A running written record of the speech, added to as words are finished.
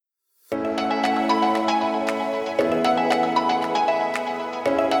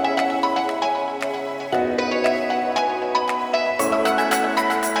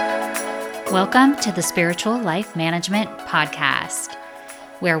Welcome to the Spiritual Life Management Podcast,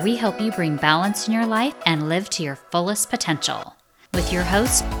 where we help you bring balance in your life and live to your fullest potential. With your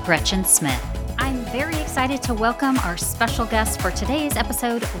host, Gretchen Smith. I'm very excited to welcome our special guest for today's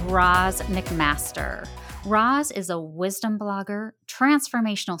episode, Ros McMaster. Ros is a wisdom blogger,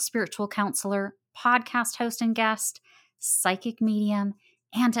 transformational spiritual counselor, podcast host and guest, psychic medium,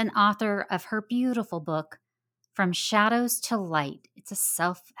 and an author of her beautiful book, From Shadows to Light. It's a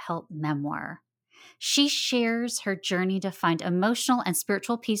self-help memoir. She shares her journey to find emotional and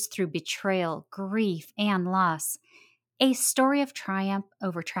spiritual peace through betrayal, grief, and loss. A story of triumph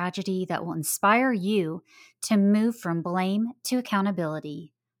over tragedy that will inspire you to move from blame to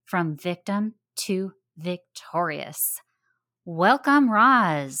accountability, from victim to victorious. Welcome,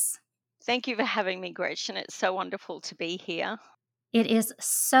 Ros. Thank you for having me, Gretchen. It's so wonderful to be here. It is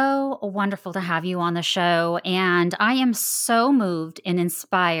so wonderful to have you on the show, and I am so moved and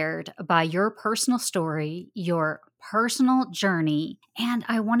inspired by your personal story, your personal journey, and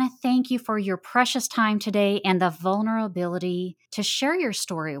I want to thank you for your precious time today and the vulnerability to share your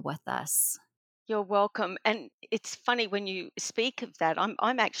story with us. You're welcome. And it's funny when you speak of that,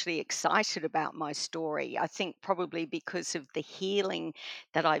 I'm actually excited about my story. I think probably because of the healing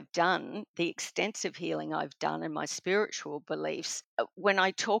that I've done, the extensive healing I've done and my spiritual beliefs. When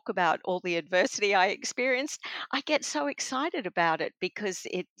I talk about all the adversity I experienced, I get so excited about it because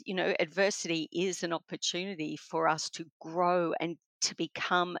adversity is an opportunity for us to grow and to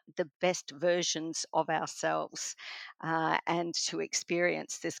become the best versions of ourselves and to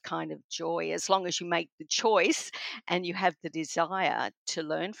experience this kind of joy as long as you make the choice and you have the desire to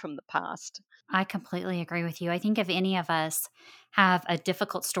learn from the past. I completely agree with you. I think if any of us have a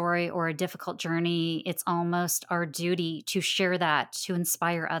difficult story or a difficult journey, it's almost our duty to share that, to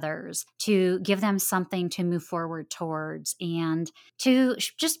inspire others, to give them something to move forward towards, and to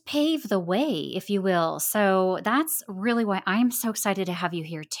just pave the way, if you will. So that's really why I'm so excited to have you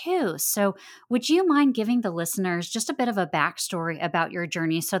here, too. So, would you mind giving the listeners just a bit of a backstory about your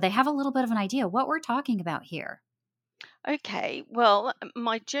journey so they have a little bit of an idea what we're talking about here? Okay, well,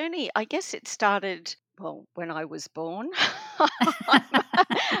 my journey, I guess it started, well, when I was born.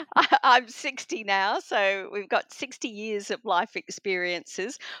 I'm 60 now, so we've got 60 years of life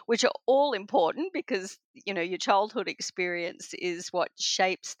experiences, which are all important because, your childhood experience is what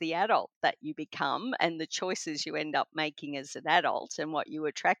shapes the adult that you become and the choices you end up making as an adult and what you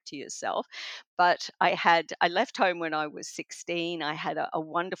attract to yourself. But I left home when I was 16. I had a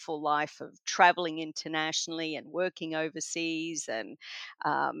wonderful life of traveling internationally and working overseas, and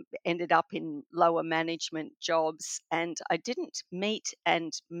ended up in lower management jobs. And I didn't meet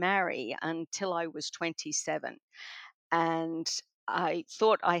and marry until I was 27. And I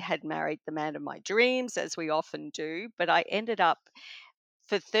thought I had married the man of my dreams, as we often do, but I ended up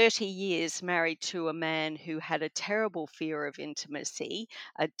for 30 years married to a man who had a terrible fear of intimacy,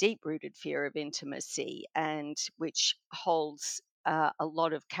 a deep rooted fear of intimacy, and which holds a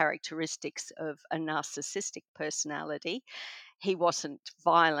lot of characteristics of a narcissistic personality. He wasn't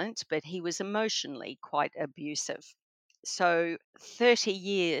violent, but he was emotionally quite abusive. So 30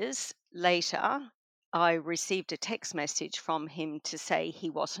 years later, I received a text message from him to say he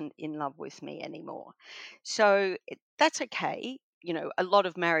wasn't in love with me anymore. So that's okay. A lot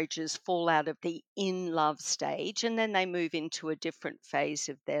of marriages fall out of the in love stage and then they move into a different phase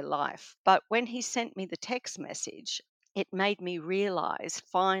of their life. But when he sent me the text message, it made me realize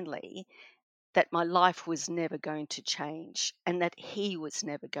finally that my life was never going to change and that he was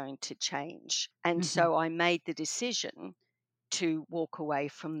never going to change. And Mhm. so I made the decision to walk away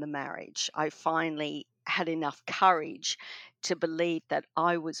from the marriage. I finally had enough courage to believe that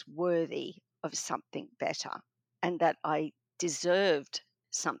I was worthy of something better and that I deserved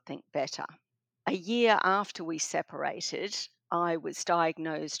something better. A year after we separated, I was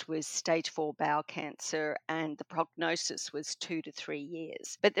diagnosed with stage 4 bowel cancer, and the prognosis was 2 to 3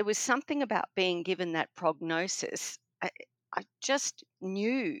 years. But there was something about being given that prognosis. I just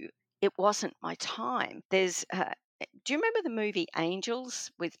knew it wasn't my time. Do you remember the movie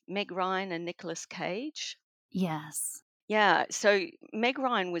Angels with Meg Ryan and Nicolas Cage? Yes. Yeah, so Meg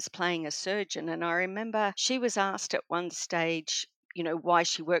Ryan was playing a surgeon, and I remember she was asked at one stage, why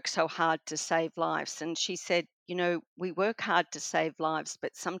she works so hard to save lives. And she said, we work hard to save lives,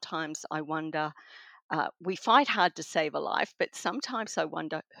 but sometimes I wonder, we fight hard to save a life, but sometimes I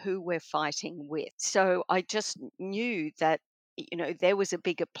wonder who we're fighting with. So I just knew that. there was a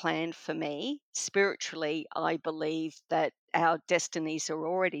bigger plan for me. Spiritually, I believe that our destinies are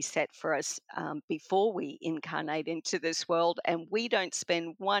already set for us before we incarnate into this world, and we don't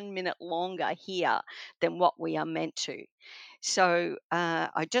spend 1 minute longer here than what we are meant to. So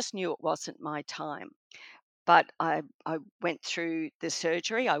I just knew it wasn't my time. But I went through the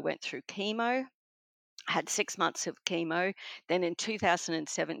surgery, I went through chemo, had 6 months of chemo. Then in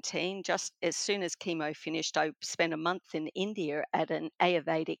 2017, just as soon as chemo finished, I spent a month in India at an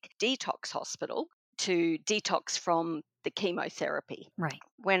Ayurvedic detox hospital to detox from the chemotherapy. Right.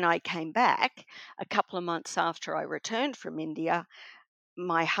 When I came back, a couple of months after I returned from India,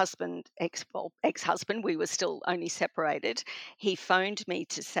 my husband, ex-husband, we were still only separated. He phoned me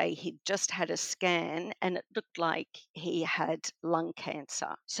to say he'd just had a scan and it looked like he had lung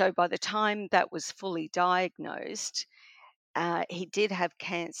cancer. So by the time that was fully diagnosed, he did have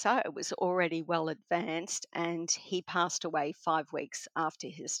cancer. It was already well advanced, and he passed away 5 weeks after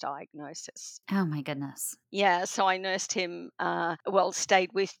his diagnosis. Oh my goodness. Yeah, so I nursed him, well, stayed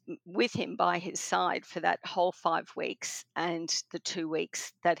with him by his side for that whole 5 weeks and the 2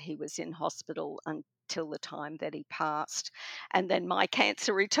 weeks that he was in hospital until the time that he passed. And then my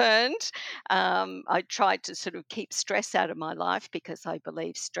cancer returned. I tried to sort of keep stress out of my life because I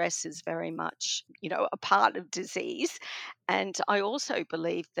believe stress is very much, a part of disease. And I also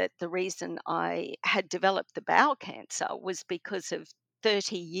believe that the reason I had developed the bowel cancer was because of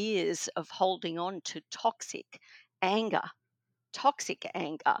 30 years of holding on to anger, toxic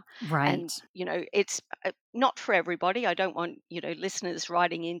anger. And, Right. it's not for everybody. I don't want, listeners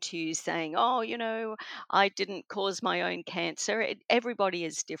writing into you saying, oh, I didn't cause my own cancer. Everybody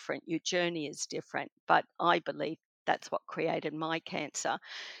is different. Your journey is different. But I believe that's what created my cancer.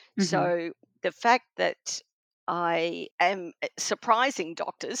 Hmm. So the fact that I am surprising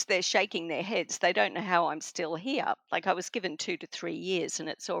doctors, they're shaking their heads. They don't know how I'm still here. Like I was given 2 to 3 years, and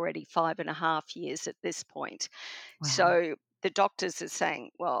it's already 5.5 years at this point. Wow. So the doctors are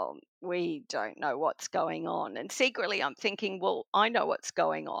saying, well, we don't know what's going on. And secretly, I'm thinking, well, I know what's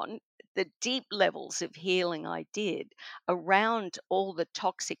going on. The deep levels of healing I did around all the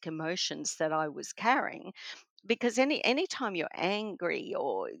toxic emotions that I was carrying, because anytime you're angry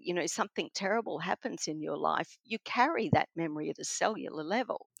or something terrible happens in your life, you carry that memory at a cellular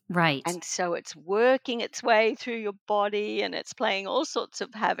level, Right. and so it's working its way through your body and it's playing all sorts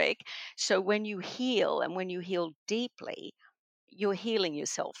of havoc. So when you heal, and when you heal deeply, you're healing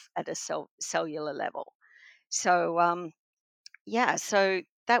yourself at a cellular level. So yeah, so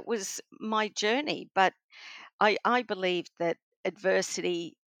that was my journey. But I believe that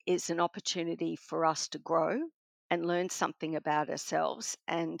adversity is an opportunity for us to grow and learn something about ourselves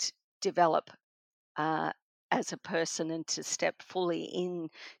and develop uh, as a person, and to step fully in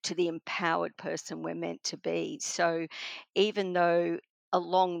to the empowered person we're meant to be. So even though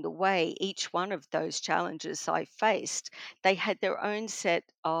along the way, each one of those challenges I faced, they had their own set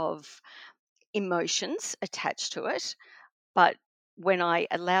of emotions attached to it. But when I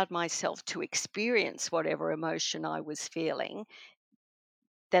allowed myself to experience whatever emotion I was feeling,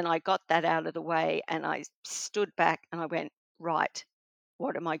 then I got that out of the way and I stood back and I went, right,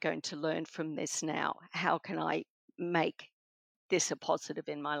 what am I going to learn from this now? How can I make this a positive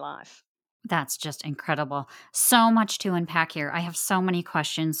in my life? That's just incredible. So much to unpack here. I have so many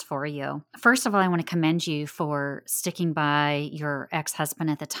questions for you. First of all, I want to commend you for sticking by your ex husband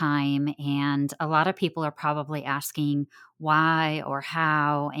at the time. And a lot of people are probably asking why or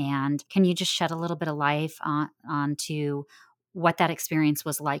how. And can you just shed a little bit of life onto what that experience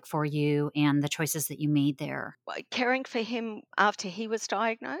was like for you and the choices that you made there? Caring for him after he was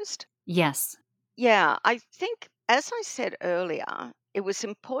diagnosed? Yes. Yeah, I think, as I said earlier, it was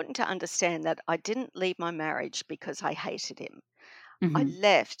important to understand that I didn't leave my marriage because I hated him. I Hmm.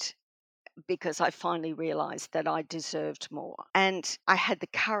 left because I finally realized that I deserved more. And I had the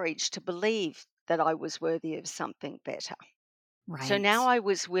courage to believe that I was worthy of something better. So now Right. I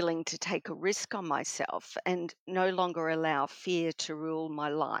was willing to take a risk on myself and no longer allow fear to rule my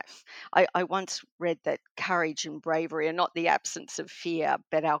life. I once read that courage and bravery are not the absence of fear,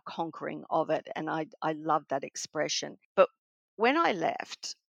 but our conquering of it. And I love that expression. But when I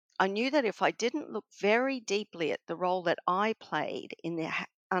left, I knew that if I didn't look very deeply at the role that I played in the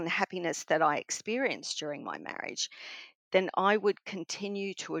unhappiness that I experienced during my marriage, then I would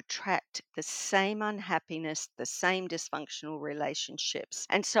continue to attract the same unhappiness, the same dysfunctional relationships.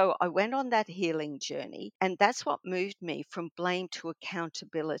 And so I went on that healing journey, and that's what moved me from blame to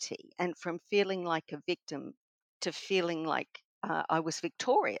accountability, and from feeling like a victim to feeling like I was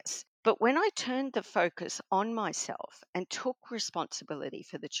victorious. But when I turned the focus on myself and took responsibility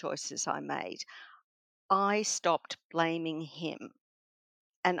for the choices I made, I stopped blaming him,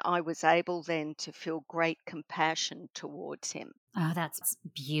 and I was able then to feel great compassion towards him. Oh, that's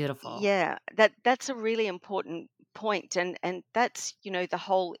beautiful. Yeah, that's a really important point, and that's, the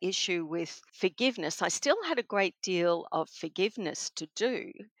whole issue with forgiveness. I still had a great deal of forgiveness to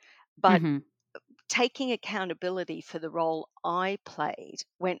do, but Mhm. taking accountability for the role I played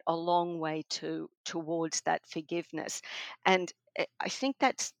went a long way towards that forgiveness. And I think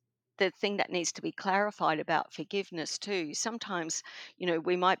that's the thing that needs to be clarified about forgiveness too. Sometimes,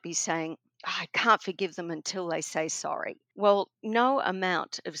 we might be saying, "Oh, I can't forgive them until they say sorry." Well, no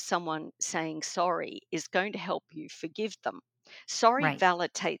amount of someone saying sorry is going to help you forgive them. Sorry Right.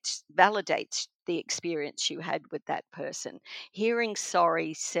 validates the experience you had with that person. Hearing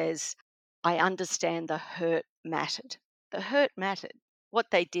sorry says, I understand the hurt mattered. The hurt mattered.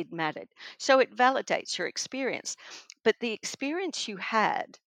 What they did mattered. So it validates your experience. But the experience you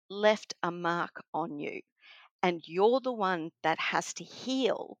had left a mark on you, and you're the one that has to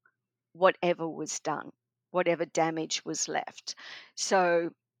heal whatever was done, whatever damage was left.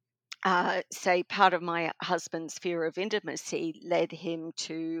 So, say part of my husband's fear of intimacy led him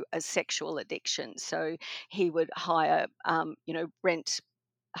to a sexual addiction. So he would hire, rent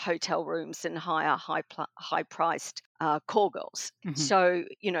hotel rooms and hire high priced call girls. Mhm. So,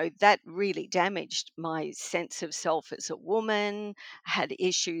 that really damaged my sense of self as a woman. Had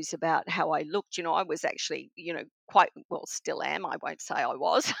issues about how I looked. I was actually, quite well, still am. I won't say I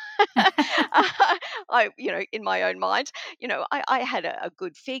was. In my own mind, I had a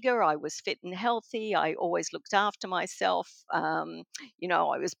good figure. I was fit and healthy. I always looked after myself. I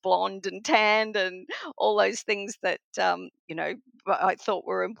was blonde and tanned and all those things that, I thought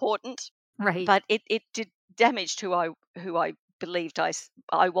were important, Right. but it did damage to who I believed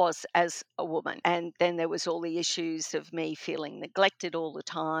I was as a woman. And then there was all the issues of me feeling neglected all the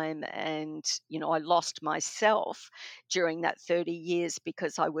time, and I lost myself during that 30 years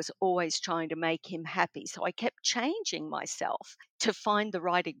because I was always trying to make him happy. So I kept changing myself to find the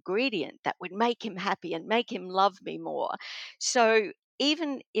right ingredient that would make him happy and make him love me more. So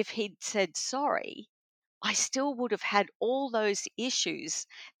even if he'd said sorry, I still would have had all those issues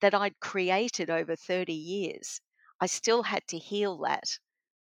that I'd created over 30 years. I still had to heal that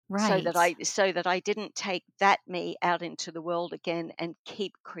Right. so that I didn't take that me out into the world again and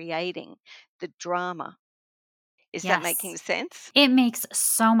keep creating the drama. Is that making Yes. sense? It makes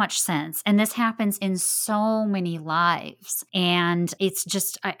so much sense. And this happens in so many lives. And it's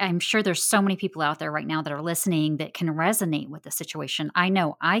just, I'm sure there's so many people out there right now that are listening that can resonate with the situation. I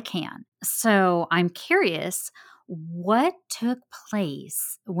know I can. So I'm curious, what took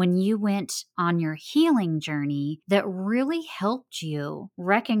place when you went on your healing journey that really helped you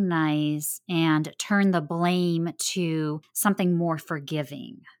recognize and turn the blame to something more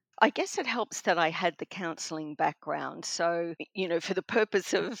forgiving? I guess it helps that I had the counseling background. So, for the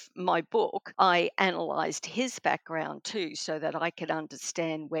purpose of my book, I analyzed his background too so that I could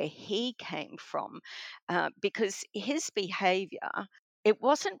understand where he came from. Because his behavior, it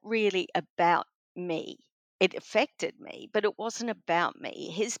wasn't really about me. It affected me, but it wasn't about me.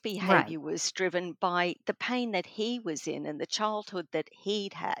 His Right. behavior was driven by the pain that he was in and the childhood that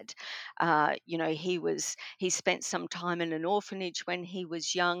he'd had. He spent some time in an orphanage when he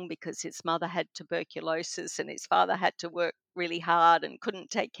was young because his mother had tuberculosis and his father had to work really hard and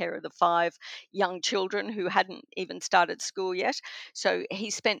couldn't take care of the five young children who hadn't even started school yet. So he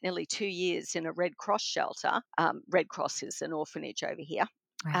spent nearly 2 years in a Red Cross shelter. Red Cross is an orphanage over here.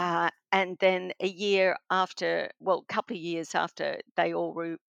 Right. And then a couple of years after they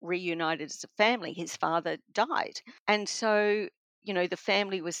all reunited as a family, his father died. And so, the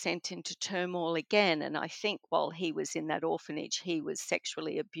family was sent into turmoil again. And I think while he was in that orphanage, he was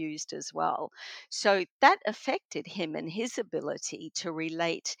sexually abused as well. So that affected him and his ability to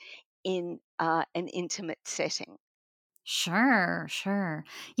relate in an intimate setting. Sure, sure.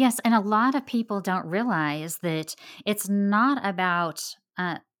 Yes, and a lot of people don't realize that it's not about,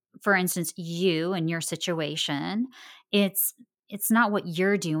 for instance, you and your situation. It's it's not what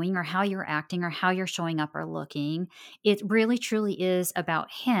you're doing or how you're acting or how you're showing up or looking. It really truly is about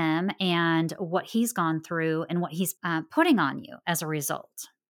him and what he's gone through and what he's putting on you as a result.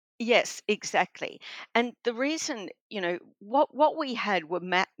 Yes, exactly. And the reason, what we had were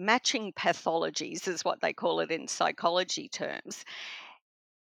matching pathologies, is what they call it in psychology terms.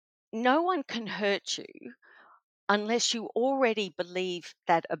 No one can hurt you unless you already believe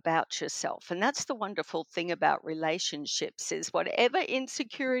that about yourself. And that's the wonderful thing about relationships is whatever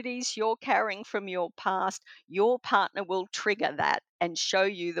insecurities you're carrying from your past, your partner will trigger that and show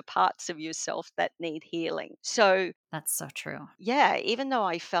you the parts of yourself that need healing. So, That's so true. yeah, even though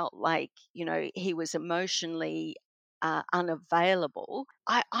I felt like, he was emotionally unavailable,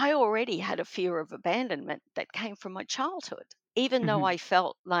 I already had a fear of abandonment that came from my childhood. Even though Mhm. I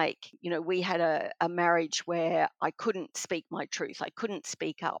felt like, we had a marriage where I couldn't speak my truth, I couldn't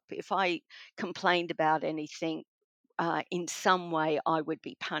speak up. If I complained about anything, in some way, I would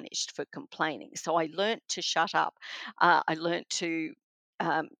be punished for complaining. So I learnt to shut up. I learnt to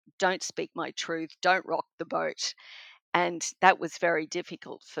um, don't speak my truth, don't rock the boat, and that was very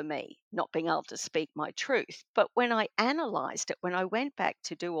difficult for me, not being able to speak my truth. But when I analyzed it, when I went back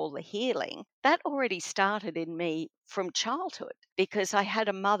to do all the healing, that already started in me from childhood because I had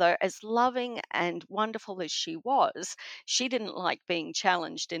a mother, as loving and wonderful as she was, she didn't like being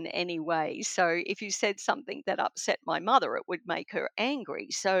challenged in any way. So if you said something that upset my mother, it would make her angry.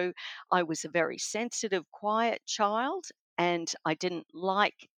 So I was a very sensitive, quiet child. And I didn't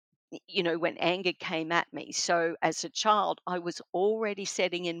like when anger came at me. So as a child, I was already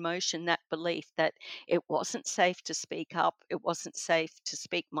setting in motion that belief that it wasn't safe to speak up, it wasn't safe to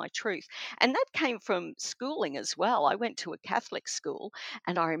speak my truth. And that came from schooling as well. I went to a Catholic school,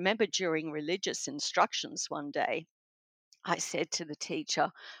 and I remember during religious instructions one day, I said to the teacher,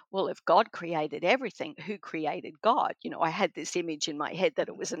 "Well, if God created everything, who created God?" I had this image in my head that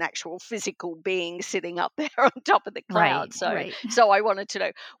it was an actual physical being sitting up there on top of the Right, cloud. So, right. so I wanted to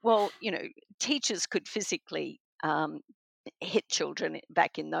know. Well, teachers could physically hit children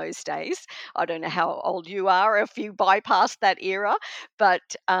back in those days. I don't know how old you are, if you bypassed that era,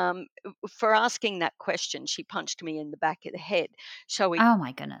 but for asking that question, she punched me in the back of the head. So Oh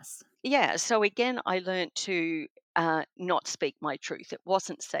my goodness. yeah, so again, I learned to not speak my truth. It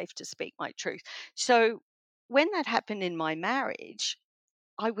wasn't safe to speak my truth. So when that happened in my marriage,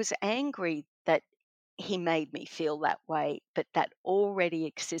 I was angry that he made me feel that way, but that already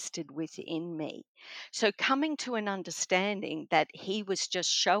existed within me. So coming to an understanding that he was just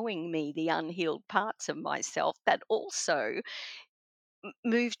showing me the unhealed parts of myself that also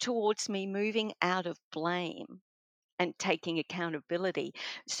moved towards me moving out of blame and taking accountability.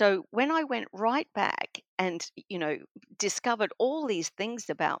 So when I went right back and, discovered all these things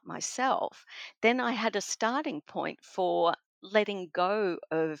about myself, then I had a starting point for letting go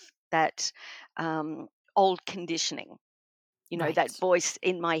of that old conditioning. That Right. voice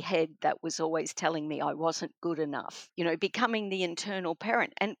in my head that was always telling me I wasn't good enough, becoming the internal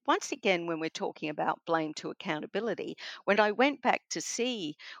parent. And once again, when we're talking about blame to accountability, when I went back to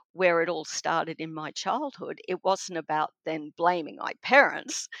see where it all started in my childhood, it wasn't about then blaming my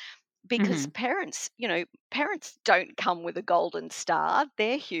parents, because Mhm. parents don't come with a golden star.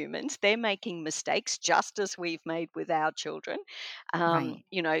 They're humans. They're making mistakes just as we've made with our children. Right.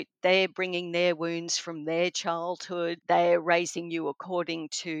 They're bringing their wounds from their childhood. They're raising you according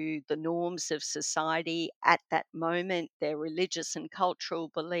to the norms of society at that moment, their religious and cultural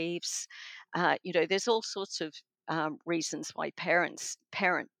beliefs. There's all sorts of reasons why parents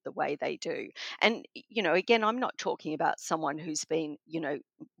parent the way they do. And, again, I'm not talking about someone who's been,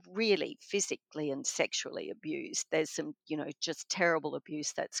 really physically and sexually abused. There's some, just terrible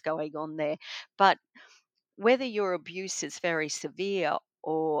abuse that's going on there. But whether your abuse is very severe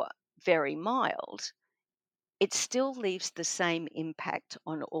or very mild, it still leaves the same impact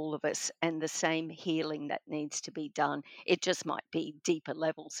on all of us and the same healing that needs to be done. It just might be deeper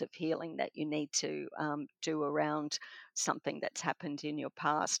levels of healing that you need to do around something that's happened in your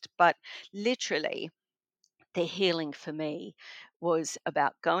past. But literally, the healing for me was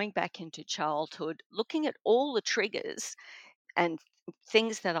about going back into childhood, looking at all the triggers and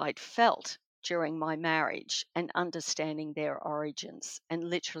things that I'd felt during my marriage and understanding their origins and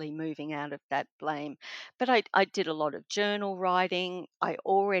literally moving out of that blame. But I did a lot of journal writing. I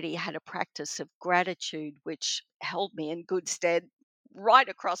already had a practice of gratitude, which held me in good stead right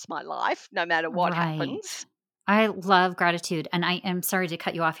across my life, no matter what Right. happens. I love gratitude, and I am sorry to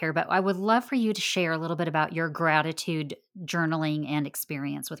cut you off here, but I would love for you to share a little bit about your gratitude journaling and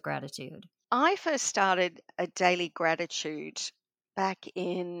experience with gratitude. I first started a daily gratitude back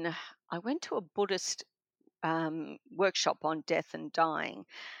in, I went to a Buddhist workshop on death and dying,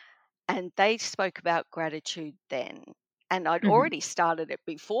 and they spoke about gratitude then. And I'd Mhm. already started it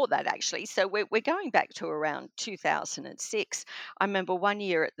before that, actually. So we're going back to around 2006. I remember one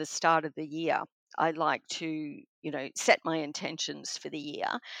year at the start of the year, I like to, set my intentions for the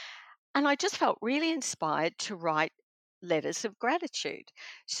year. And I just felt really inspired to write letters of gratitude.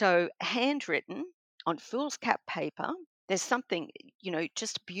 So handwritten, on foolscap paper, there's something,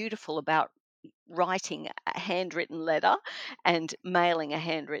 just beautiful about writing a handwritten letter and mailing a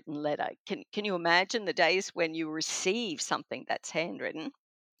handwritten letter. Can you imagine the days when you receive something that's handwritten?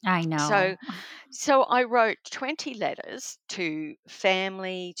 I So know. so I wrote 20 letters to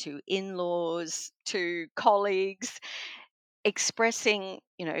family, to in-laws, to colleagues, expressing,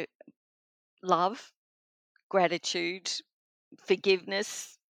 love, gratitude,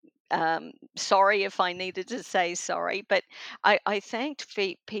 forgiveness, sorry if I needed to say sorry, but I thanked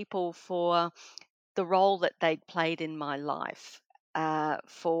people for the role that they'd played in my life,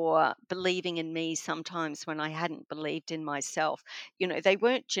 for believing in me sometimes when I hadn't believed in myself. They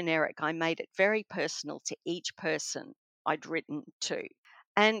weren't generic. I made it very personal to each person I'd written to.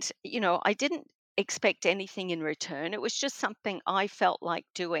 And, I didn't expect anything in return. It was just something I felt like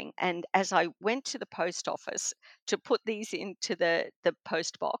doing. And as I went to the post office to put these into the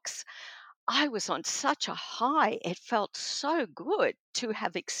post box, I was on such a high. It felt so good to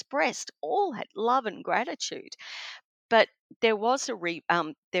have expressed all that love and gratitude. But there was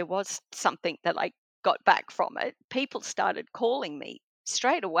something that I got back from it. People started calling me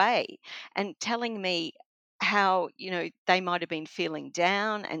straight away and telling me how, they might have been feeling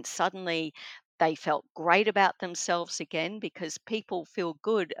down and suddenly they felt great about themselves again, because people feel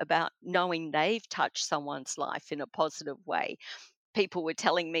good about knowing they've touched someone's life in a positive way. People were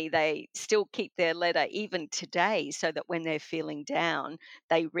telling me they still keep their letter even today, so that when they're feeling down,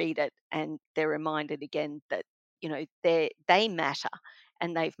 they read it and they're reminded again that, they matter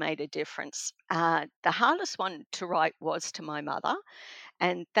and they've made a difference. The hardest one to write was to my mother,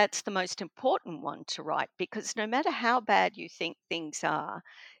 and that's the most important one to write, because no matter how bad you think things are,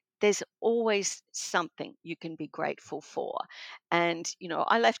 there's always something you can be grateful for. And,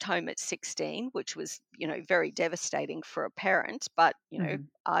 I left home at 16, which was, very devastating for a parent, but,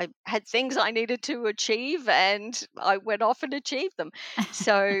 Mhm. I had things I needed to achieve and I went off and achieved them.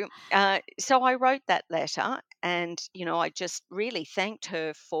 So I wrote that letter and, I just really thanked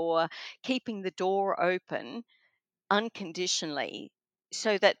her for keeping the door open unconditionally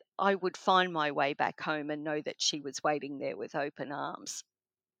so that I would find my way back home and know that she was waiting there with open arms.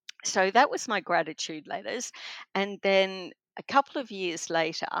 So that was my gratitude letters. And then a couple of years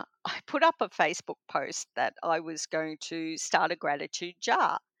later, I put up a Facebook post that I was going to start a gratitude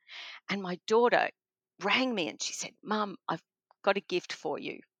jar. And my daughter rang me and she said, "Mum, I've got a gift for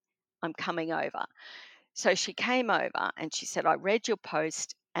you. I'm coming over." So she came over and she said, "I read your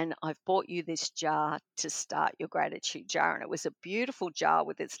post and I've bought you this jar to start your gratitude jar." And it was a beautiful jar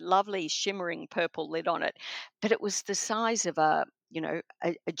with this lovely shimmering purple lid on it, but it was the size of a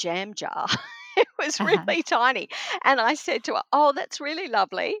jam jar. It was Uh-huh. really tiny. And I said to her, "Oh, that's really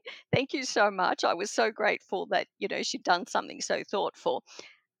lovely. Thank you so much." I was so grateful that, she'd done something so thoughtful.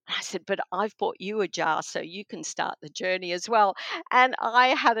 I said, "But I've bought you a jar so you can start the journey as well." And I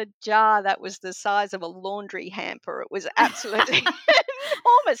had a jar that was the size of a laundry hamper. It was absolutely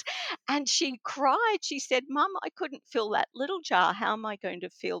enormous. And she cried. She said, "Mum, I couldn't fill that little jar. How am I going to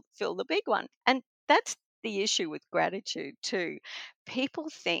fill the big one?" And that's the issue with gratitude too. People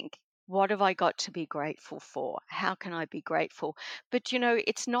think, what have I got to be grateful for? How can I be grateful? But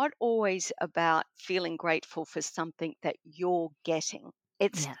it's not always about feeling grateful for something that you're getting.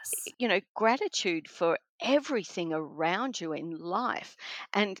 It's Yes. gratitude for everything around you in life.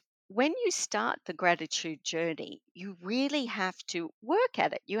 And when you start the gratitude journey, you really have to work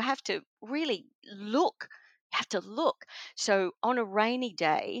at it. You have to really look. You have to look. So on a rainy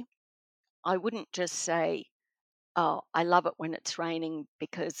day, I wouldn't just say, "Oh, I love it when it's raining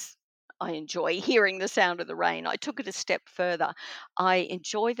because I enjoy hearing the sound of the rain." I took it a step further. I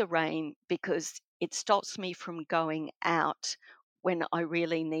enjoy the rain because it stops me from going out when I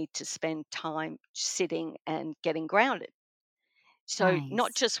really need to spend time sitting and getting grounded. So,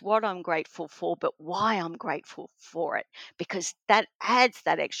 not Nice. just what I'm grateful for, but why I'm grateful for it, because that adds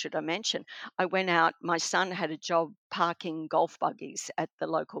that extra dimension. I went out, my son had a job parking golf buggies at the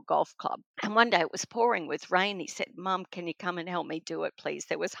local golf club. And one day it was pouring with rain. He said, "Mum, can you come and help me do it, please?"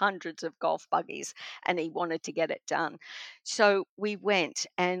 There was hundreds of golf buggies and he wanted to get it done. So we went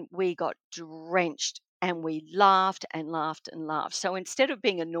and we got drenched and we laughed and laughed and laughed. So instead of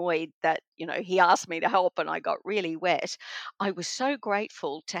being annoyed that, he asked me to help and I got really wet, I was so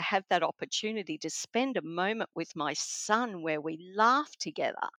grateful to have that opportunity to spend a moment with my son where we laughed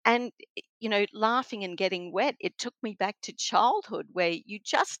together. And laughing and getting wet, it took me back to childhood where you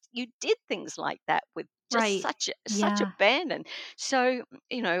did things like that with just Right. such Yeah. abandon. So,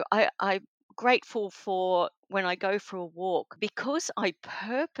 I'm grateful for when I go for a walk because I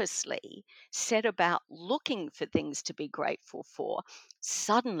purposely set about looking for things to be grateful for.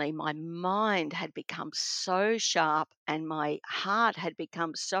 Suddenly, my mind had become so sharp and my heart had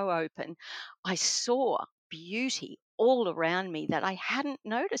become so open. I saw beauty all around me that I hadn't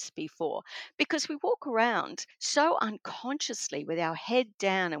noticed before because we walk around so unconsciously with our head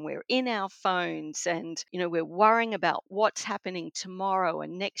down and we're in our phones and we're worrying about what's happening tomorrow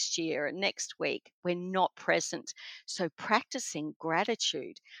and next year and next week. We're not present. So practicing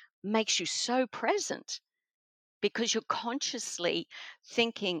gratitude makes you so present because you're consciously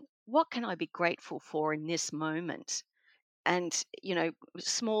thinking, what can I be grateful for in this moment? And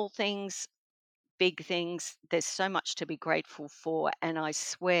small things, big things. There's so much to be grateful for. And I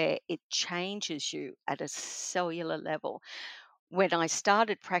swear it changes you at a cellular level. When I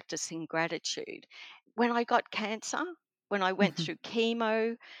started practicing gratitude, when I got cancer, when I went Mhm. through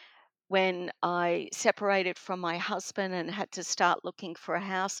chemo, when I separated from my husband and had to start looking for a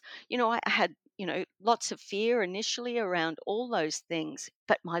house, I had, lots of fear initially around all those things,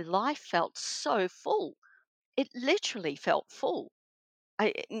 but my life felt so full. It literally felt full.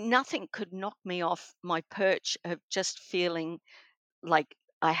 Nothing could knock me off my perch of just feeling like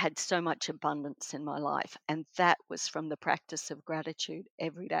I had so much abundance in my life. And that was from the practice of gratitude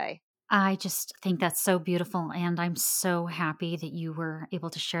every day. I just think that's so beautiful, and I'm so happy that you were able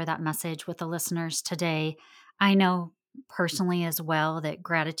to share that message with the listeners today. I know personally as well that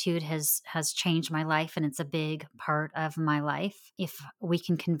gratitude has changed my life, and it's a big part of my life. If we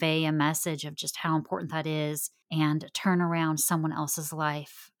can convey a message of just how important that is and turn around someone else's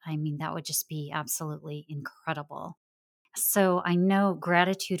life, I mean, that would just be absolutely incredible. So I know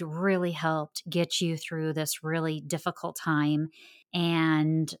gratitude really helped get you through this really difficult time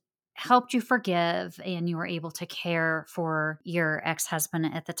and helped you forgive, and you were able to care for your ex-husband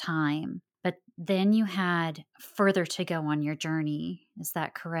at the time. But then you had further to go on your journey. Is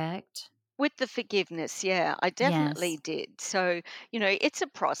that correct? With the forgiveness, yeah, I definitely Yes. did. So, it's a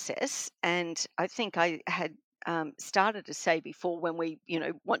process. And I think I had started to say before when we,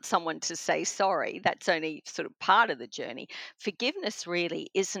 want someone to say sorry, that's only sort of part of the journey. Forgiveness really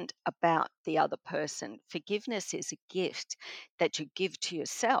isn't about the other person. Forgiveness is a gift that you give to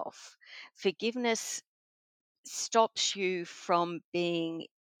yourself. Forgiveness stops you from being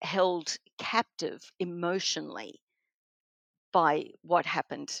held captive emotionally by what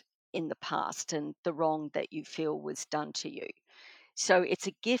happened in the past and the wrong that you feel was done to you. So it's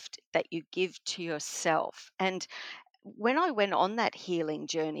a gift that you give to yourself. And when I went on that healing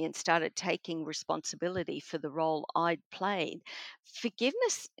journey and started taking responsibility for the role I'd played,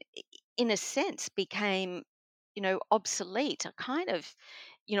 forgiveness, in a sense, became, obsolete. I kind of,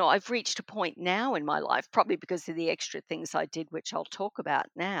 I've reached a point now in my life, probably because of the extra things I did, which I'll talk about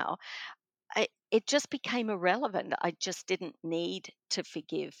now. It just became irrelevant. I just didn't need to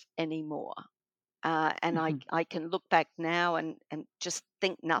forgive anymore. And I, Mhm. I can look back now and just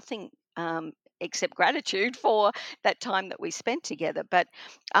think nothing except gratitude for that time that we spent together. But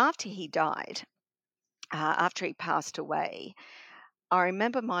after he died, after he passed away, I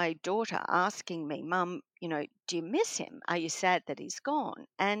remember my daughter asking me, Mum, do you miss him? Are you sad that he's gone?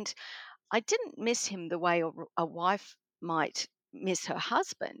 And I didn't miss him the way a wife might miss her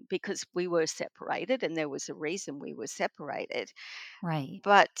husband because we were separated and there was a reason we were separated. Right.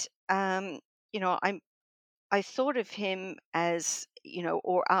 But I thought of him as,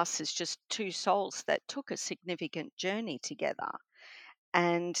 or us as just two souls that took a significant journey together.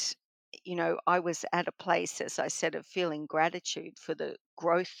 And, I was at a place, as I said, of feeling gratitude for the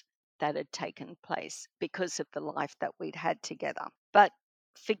growth that had taken place because of the life that we'd had together. But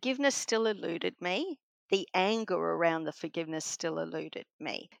forgiveness still eluded me. The anger around the forgiveness still eluded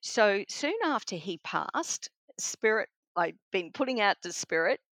me. So soon after he passed, spirit, I'd been putting out to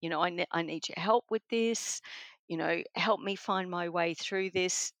spirit, I need your help with this, help me find my way through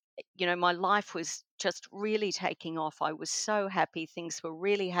this. My life was just really taking off. I was so happy. Things were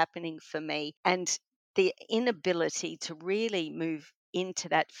really happening for me. And the inability to really move into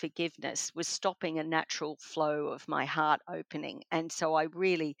that forgiveness was stopping a natural flow of my heart opening. And so I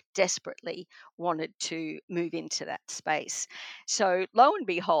really desperately wanted to move into that space. So lo and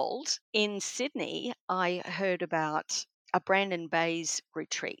behold, in Sydney, I heard about a Brandon Bayes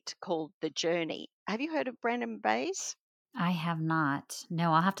retreat called The Journey. Have you heard of Brandon Bayes? I have not.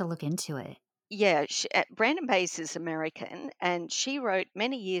 No, I'll have to look into it. Yeah, Brandon Bayes is American, and she wrote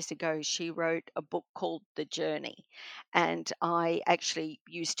many years ago. She wrote a book called The Journey, and I actually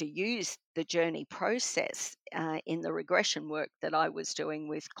used to use the journey process in the regression work that I was doing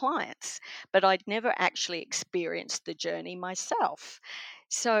with clients, but I'd never actually experienced the journey myself.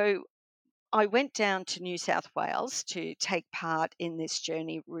 So I went down to New South Wales to take part in this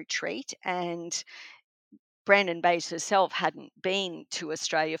journey retreat, and Brandon Bays herself hadn't been to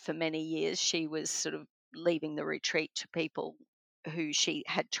Australia for many years. She was sort of leaving the retreat to people who she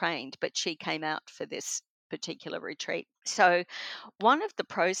had trained, but she came out for this particular retreat. So one of the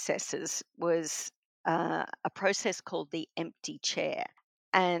processes was a process called the empty chair.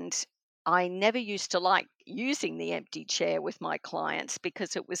 And I never used to like using the empty chair with my clients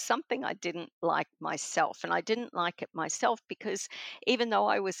because it was something I didn't like myself. And I didn't like it myself because even though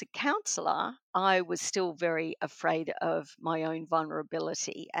I was a counselor, I was still very afraid of my own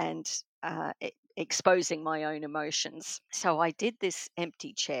vulnerability and exposing my own emotions. So I did this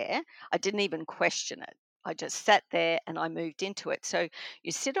empty chair. I didn't even question it. I just sat there and I moved into it. So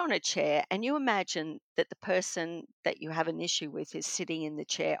you sit on a chair and you imagine that the person that you have an issue with is sitting in the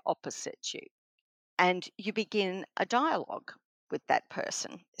chair opposite you, and you begin a dialogue with that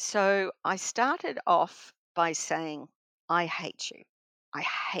person. So I started off by saying, I hate you. I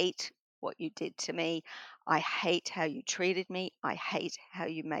hate what you did to me. I hate how you treated me. I hate how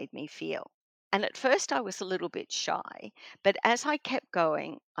you made me feel. And at first, I was a little bit shy, but as I kept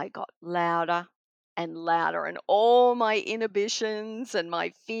going, I got louder and louder, and all my inhibitions and my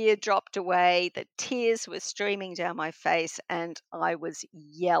fear dropped away. The tears were streaming down my face, and I was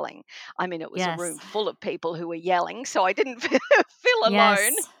yelling. I mean, it was a room Yes. full of people who were yelling, so I didn't feel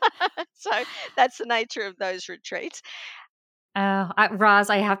alone. Yes. So that's the nature of those retreats. Roz,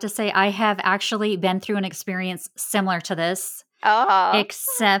 I have to say, I have actually been through an experience similar to this, Ah,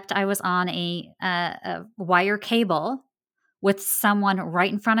 except I was on a wire cable with someone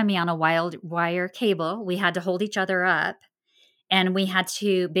right in front of me on a wild wire cable. We had to hold each other up, and we had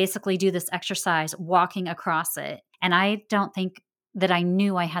to basically do this exercise walking across it. And I don't think that I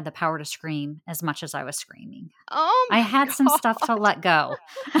knew I had the power to scream as much as I was screaming. oh I my had some stuff to God. let go.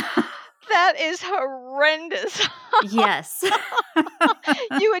 That is horrendous. Yes.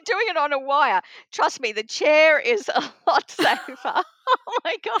 You were doing it on a wire. Trust me, the chair is a lot safer. Oh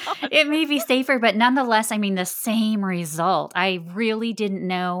my God. It may be safer, but nonetheless, I mean, the same result. I really didn't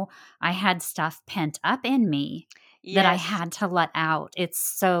know I had stuff pent up in me that I Yes. had to let out. It's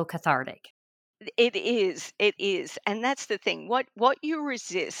so cathartic. It is, and that's the thing. What you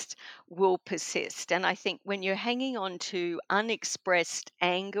resist will persist, and I think when you're hanging on to unexpressed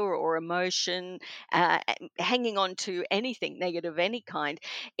anger or emotion, hanging on to anything negative, any kind,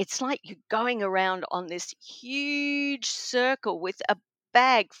 it's like you're going around on this huge circle with a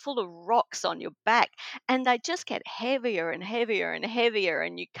bag full of rocks on your back, and they just get heavier and heavier and heavier,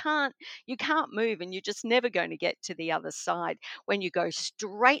 and you can't move, and you're just never going to get to the other side. When you go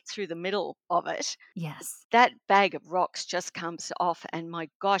straight through the middle of it, Yes. that bag of rocks just comes off, and my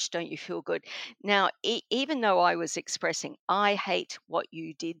gosh, don't you feel good? Now, even though I was expressing, I hate what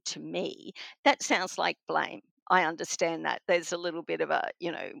you did to me, that sounds like blame. I understand that. There's a little bit of a,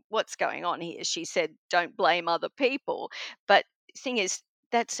 what's going on here? She said, don't blame other people. But thing is,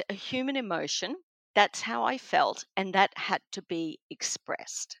 that's a human emotion. That's how I felt, and that had to be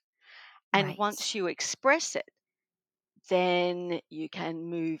expressed. And Right. once you express it, then you can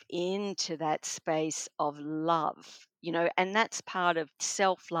move into that space of love, and that's part of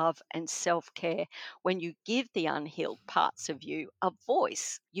self love and self care. When you give the unhealed parts of you a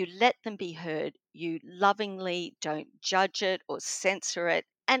voice, you let them be heard, you lovingly don't judge it or censor it.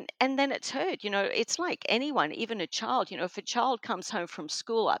 And then it's heard. It's like anyone, even a child. If a child comes home from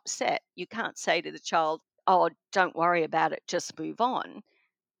school upset, you can't say to the child, oh, don't worry about it, just move on.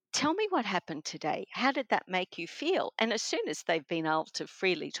 Tell me what happened today. How did that make you feel? And as soon as they've been able to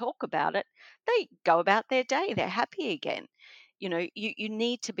freely talk about it, they go about their day. They're happy again. You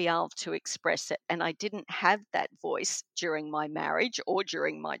need to be able to express it. And I didn't have that voice during my marriage or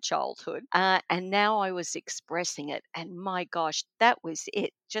during my childhood. And now I was expressing it. And my gosh, that was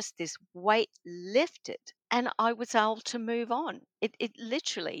it. Just this weight lifted. And I was able to move on. It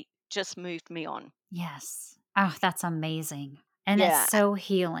literally just moved me on. Yes. Oh, that's amazing. And it's Yeah. so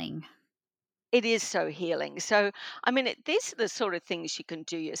healing. It is so healing. So, I mean, these are the sort of things you can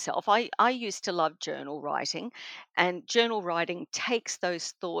do yourself. I used to love journal writing, and journal writing takes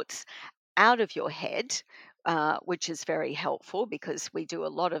those thoughts out of your head, which is very helpful because we do a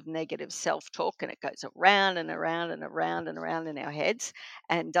lot of negative self talk and it goes around and around and around and around in our heads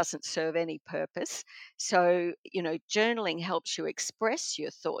and doesn't serve any purpose. So, journaling helps you express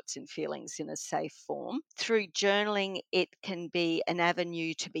your thoughts and feelings in a safe form. Through journaling, it can be an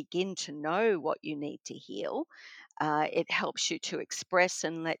avenue to begin to know what you need to heal. It helps you to express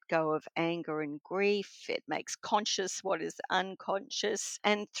and let go of anger and grief. It makes conscious what is unconscious.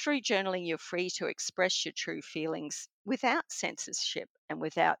 And through journaling, you're free to express your true feelings without censorship and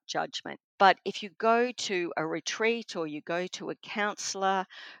without judgment. But if you go to a retreat or you go to a counselor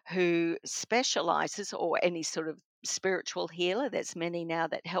who specializes, or any sort of spiritual healer, there's many now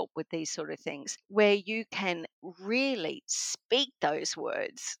that help with these sort of things, where you can really speak those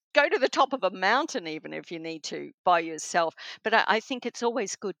words. Go to the top of a mountain, even if you need to, by yourself. But I think it's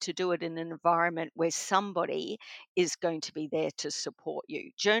always good to do it in an environment where somebody is going to be there to support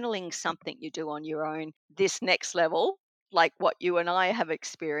you. Journaling something you do on your own, this next level, like what you and I have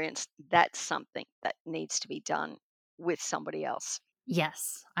experienced, that's something that needs to be done with somebody else.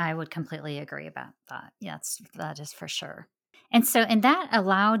 Yes, I would completely agree about that. Yes, that is for sure. And that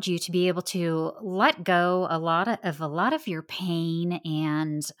allowed you to be able to let go a lot of your pain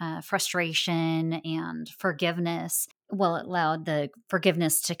and frustration and forgiveness. Well, it allowed the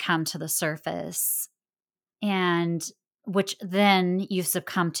forgiveness to come to the surface, and which then you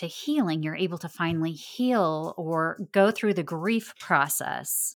succumb to healing. You're able to finally heal or go through the grief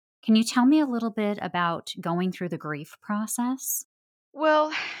process. Can you tell me a little bit about going through the grief process?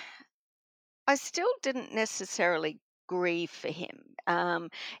 Well, I still didn't necessarily grieve for him.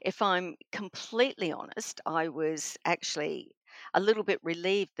 If I'm completely honest, I was actually a little bit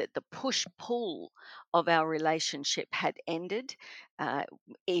relieved that the push pull of our relationship had ended, uh,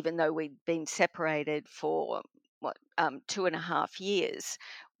 even though we'd been separated for 2.5 years.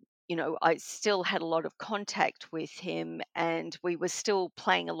 I still had a lot of contact with him, and we were still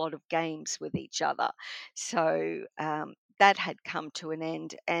playing a lot of games with each other. So that had come to an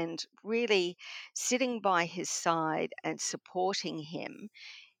end, and really sitting by his side and supporting him,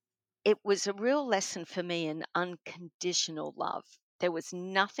 it was a real lesson for me in unconditional love. There was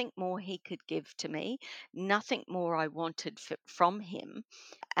nothing more he could give to me, nothing more I wanted from him.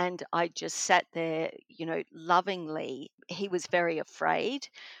 And I just sat there, lovingly. He was very afraid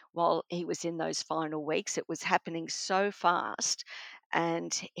while he was in those final weeks. It was happening so fast.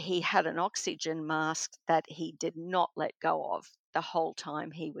 And he had an oxygen mask that he did not let go of the whole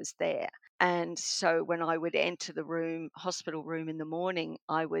time he was there. And so when I would enter the hospital room in the morning,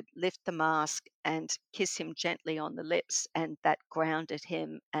 I would lift the mask and kiss him gently on the lips. And that grounded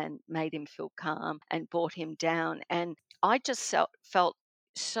him and made him feel calm and brought him down. And I just felt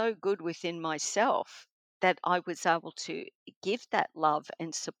so good within myself that I was able to give that love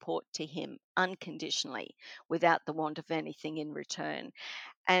and support to him unconditionally without the want of anything in return.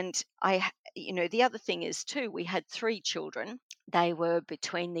 And the other thing is too, we had three children. They were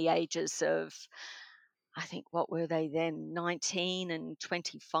between the ages of, I think, what were they then, 19 and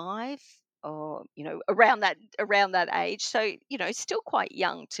 25, or around that age. So, still quite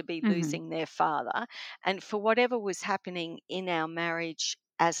young to be Hmm. losing their father. And for whatever was happening in our marriage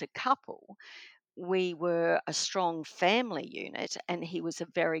as a couple, we were a strong family unit, and he was a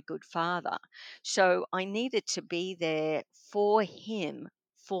very good father. So I needed to be there for him,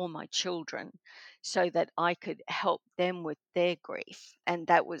 for my children, so that I could help them with their grief. And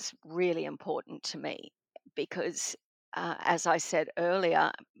that was really important to me because, as I said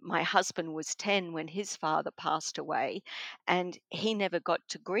earlier, my husband was 10 when his father passed away, and he never got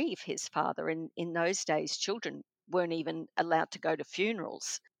to grieve his father. And in those days, children weren't even allowed to go to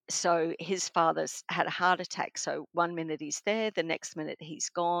funerals. So his father's had a heart attack. So one minute he's there, the next minute he's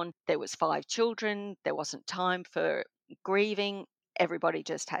gone. There was five children. There wasn't time for grieving. Everybody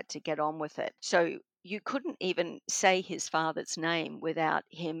just had to get on with it. So you couldn't even say his father's name without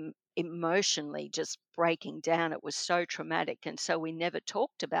him emotionally just breaking down. It was so traumatic. And so we never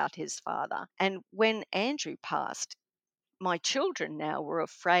talked about his father. And when Andrew passed, my children now were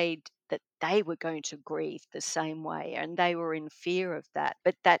afraid that they were going to grieve the same way, and they were in fear of that.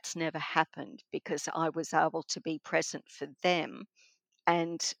 But that's never happened because I was able to be present for them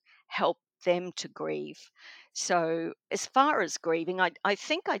and help them to grieve. So, as far as grieving, I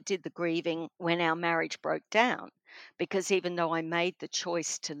think I did the grieving when our marriage broke down, because even though I made the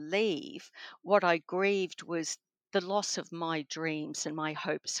choice to leave, what I grieved was the loss of my dreams and my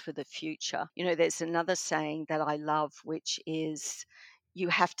hopes for the future. There's another saying that I love, which is, you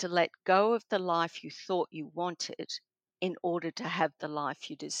have to let go of the life you thought you wanted in order to have the life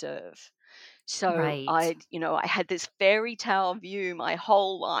you deserve. So Right. I had this fairy tale view my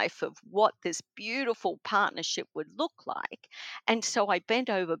whole life of what this beautiful partnership would look like. And so I bent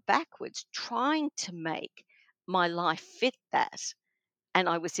over backwards trying to make my life fit that. And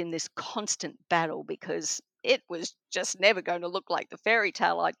I was in this constant battle because it was just never going to look like the fairy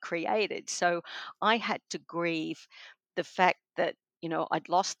tale I'd created. So I had to grieve the fact that, I'd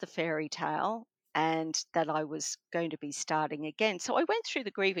lost the fairy tale. and that I was going to be starting again. So I went through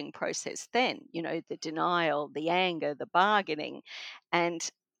the grieving process then, the denial, the anger, the bargaining, and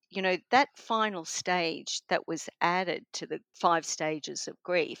that final stage that was added to the 5 stages of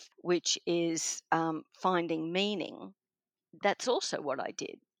grief, which is finding meaning. That's also what I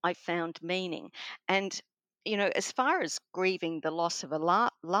did. I found meaning. And, as far as grieving the loss of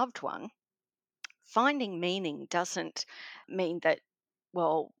a loved one, finding meaning doesn't mean that,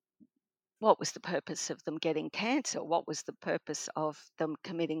 well, what was the purpose of them getting cancer? What was the purpose of them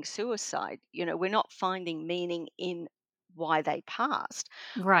committing suicide? We're not finding meaning in why they passed.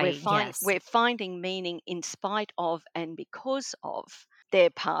 We're Right. Yes. we're finding meaning in spite of and because of their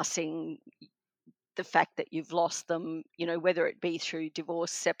passing, the fact that you've lost them, whether it be through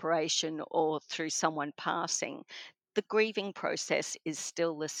divorce, separation, or through someone passing. The grieving process is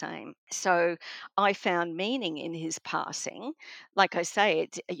still the same. So I found meaning in his passing. Like I say,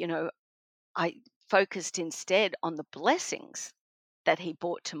 I focused instead on the blessings that he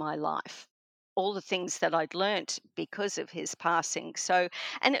brought to my life, all the things that I'd learnt because of his passing. So,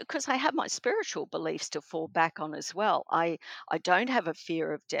 and because I have my spiritual beliefs to fall back on as well. I don't have a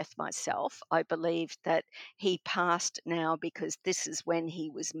fear of death myself. I believe that he passed now because this is when he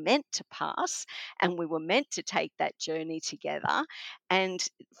was meant to pass, and we were meant to take that journey together. And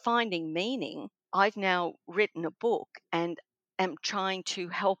finding meaning, I've now written a book and am trying to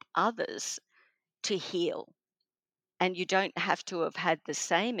help others to heal. And you don't have to have had the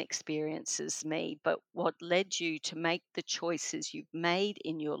same experience as me, but what led you to make the choices you've made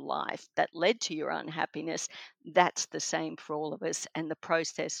in your life that led to your unhappiness, that's the same for all of us. And the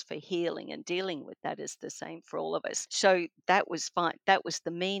process for healing and dealing with that is the same for all of us. So that was fine. That was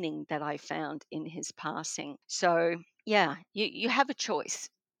the meaning that I found in his passing. So, yeah, you have a choice.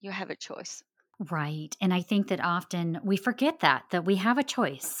 You have a choice. Right. And I think that often we forget that we have a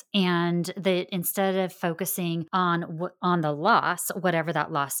choice, and that instead of focusing on on the loss, whatever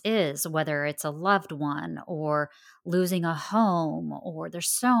that loss is, whether it's a loved one or losing a home, or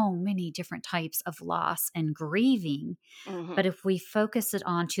there's so many different types of loss and grieving. Hmm. But if we focus it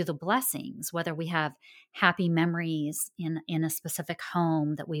onto the blessings, whether we have happy memories in a specific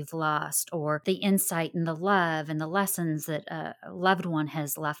home that we've lost, or the insight and the love and the lessons that a loved one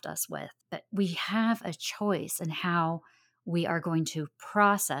has left us with, that we have a choice in how we are going to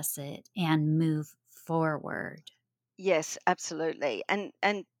process it and move forward. Yes, absolutely. And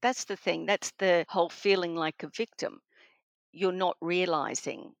that's the thing. That's the whole feeling like a victim. You're not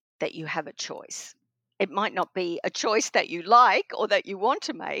realizing that you have a choice. It might not be a choice that you like or that you want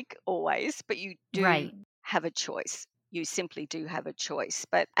to make always, but you do Right. have a choice. You simply do have a choice.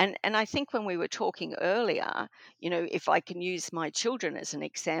 But I think when we were talking earlier, if I can use my children as an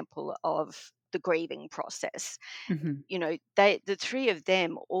example of the grieving process, Hmm. the three of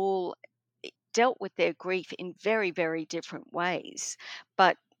them all dealt with their grief in very, very different ways.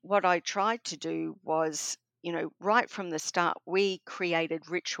 But what I tried to do was, right from the start, we created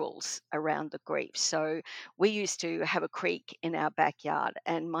rituals around the grief. So we used to have a creek in our backyard,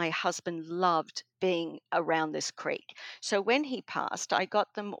 and my husband loved being around this creek. So when he passed, I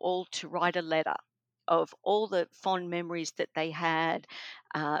got them all to write a letter of all the fond memories that they had,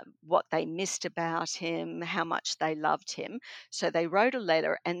 what they missed about him, how much they loved him. So they wrote a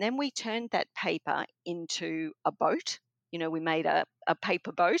letter, and then we turned that paper into a boat. We made a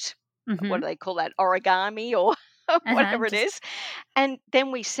paper boat. What Hmm. do they call that? Origami or whatever it Just is. And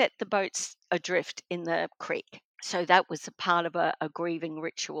then we set the boats adrift in the creek. So that was a part of a grieving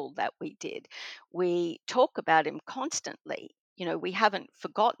ritual that we did. We talk about him constantly. We haven't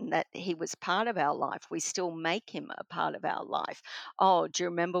forgotten that he was part of our life. We still make him a part of our life. Oh, do you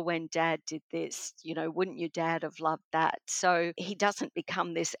remember when dad did this? Wouldn't your dad have loved that? So he doesn't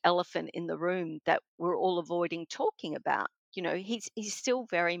become this elephant in the room that we're all avoiding talking about. He's still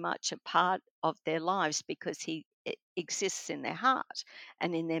very much a part of their lives because he exists in their heart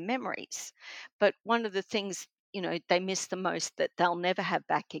and in their memories. But one of the things they miss the most that they'll never have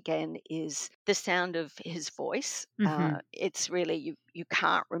back again is the sound of his voice. hmm. It's really you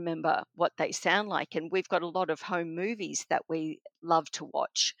can't remember what they sound like, and we've got a lot of home movies that we love to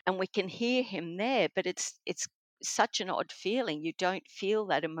watch, and we can hear him there, but it's such an odd feeling. You don't feel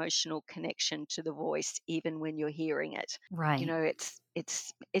that emotional connection to the voice even when you're hearing it. Right.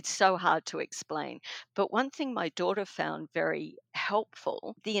 It's so hard to explain. But one thing my daughter found very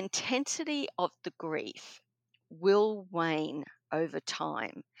helpful, the intensity of the grief will wane over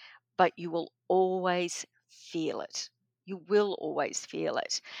time, but you will always feel it. You will always feel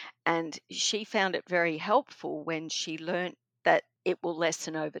it. And she found it very helpful when she learnt that it will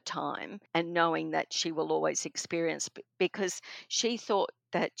lessen over time, and knowing that she will always experience, because she thought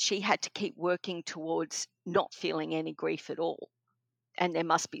that she had to keep working towards not feeling any grief at all, and there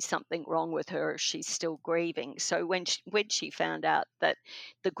must be something wrong with her if she's still grieving. So when she found out that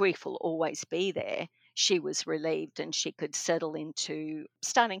the grief will always be there, she was relieved and she could settle into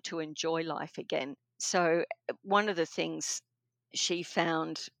starting to enjoy life again. So one of the things she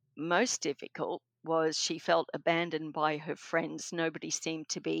found most difficult was she felt abandoned by her friends. Nobody seemed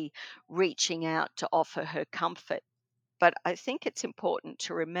to be reaching out to offer her comfort. But I think it's important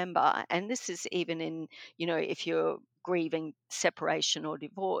to remember, and this is even in, if you're grieving separation or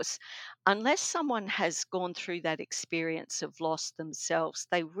divorce, unless someone has gone through that experience of loss themselves,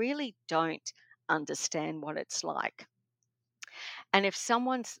 they really don't understand what it's like. And if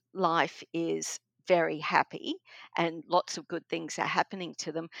someone's life is very happy and lots of good things are happening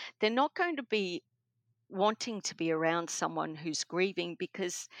to them, they're not going to be wanting to be around someone who's grieving,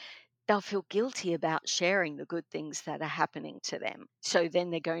 because they'll feel guilty about sharing the good things that are happening to them. So then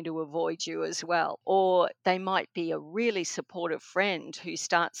they're going to avoid you as well. Or they might be a really supportive friend who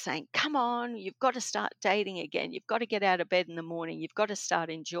starts saying, "Come on, you've got to start dating again. You've got to get out of bed in the morning. You've got to start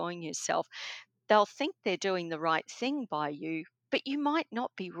enjoying yourself." They'll think they're doing the right thing by you, but you might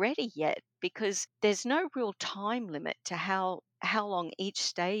not be ready yet, because there's no real time limit to how long each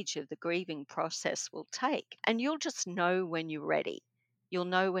stage of the grieving process will take. And you'll just know when you're ready. You'll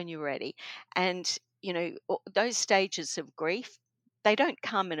know when you're ready. And, those stages of grief, they don't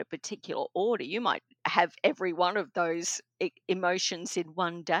come in a particular order. You might have every one of those emotions in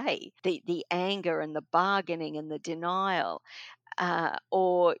one day. The anger and the bargaining and the denial,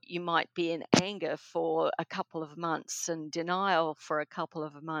 or you might be in anger for a couple of months and denial for a couple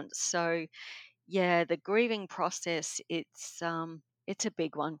of months. So yeah, the grieving process, it's a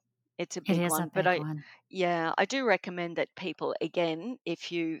big one. It's a It big is a one. But big one. I do recommend that people, again,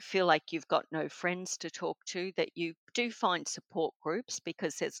 if you feel like you've got no friends to talk to, that you do find support groups,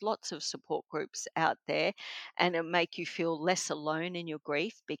 because there's lots of support groups out there, and it'll make you feel less alone in your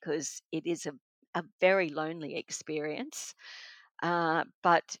grief, because it is a very lonely experience.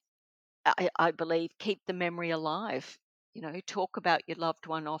 But I believe, keep the memory alive. Talk about your loved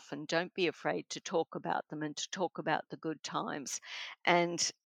one often. Don't be afraid to talk about them and to talk about the good times. And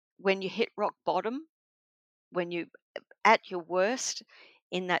when you hit rock bottom, when you at your worst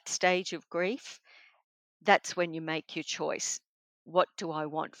in that stage of grief, that's when you make your choice. What do I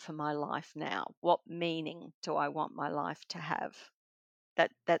want for my life now? What meaning do I want my life to have?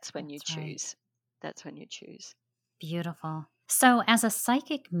 That's when you That's right. choose. That's when you choose. Beautiful. So, as a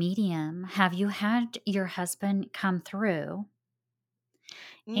psychic medium, have you had your husband come through?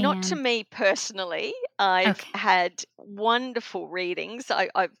 Not to And me personally. I've okay. had wonderful readings.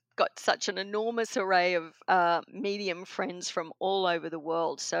 I've got such an enormous array of medium friends from all over the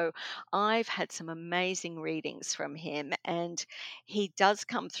world. So I've had some amazing readings from him, and he does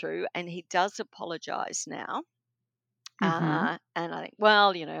come through and he does apologize now. Mm-hmm. And I think,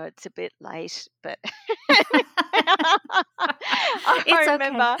 well, it's a bit late, but I It's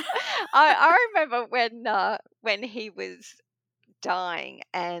remember, okay. I remember when he was dying,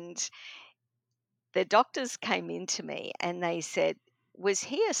 and the doctors came in to me and they said, "Was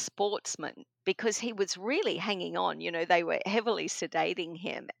he a sportsman?" Because he was really hanging on. They were heavily sedating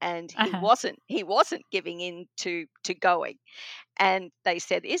him, and he Uh-huh. wasn't giving in to going. And they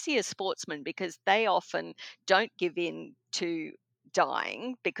said, "Is he a sportsman?" Because they often don't give in to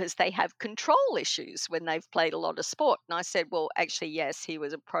dying because they have control issues when they've played a lot of sport. And I said, "Well, actually, yes, he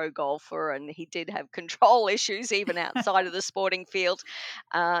was a pro golfer and he did have control issues even outside of the sporting field."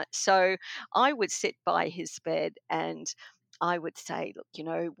 So I would sit by his bed and I would say, "Look,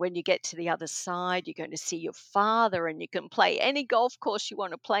 when you get to the other side, you're going to see your father, and you can play any golf course you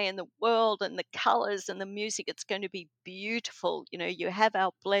want to play in the world, and the colors and the music, it's going to be beautiful. You have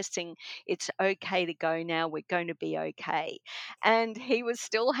our blessing. It's okay to go now. We're going to be okay." And he was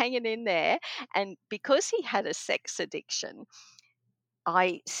still hanging in there. And because he had a sex addiction,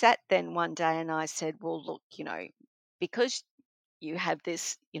 I sat then one day and I said, "Well, look, because you have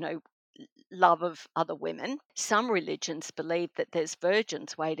this, love of other women. Some religions believe that there's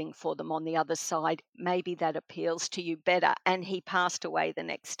virgins waiting for them on the other side. Maybe that appeals to you better." And he passed away the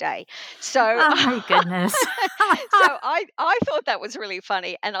next day. So Oh my goodness. so I thought that was really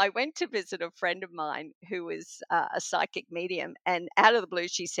funny. And I went to visit a friend of mine who is a psychic medium. And out of the blue,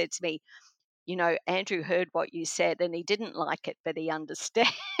 she said to me, "Andrew heard what you said and he didn't like it, but he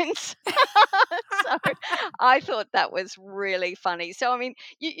understands." So I thought that was really funny. So, I mean,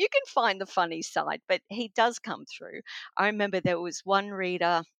 you can find the funny side, but he does come through. I remember there was one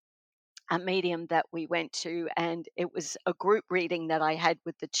reader, a medium that we went to, and it was a group reading that I had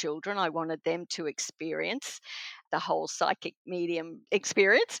with the children. I wanted them to experience the whole psychic medium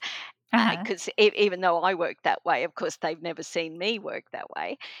experience Uh-huh. because even though I work that way, of course, they've never seen me work that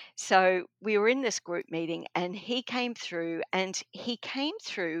way. So we were in this group meeting, and he came through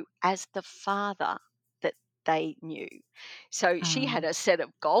as the father that they knew. So she had Oh, a set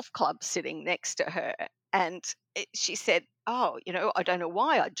of golf clubs sitting next to her, and she said, "Oh, I don't know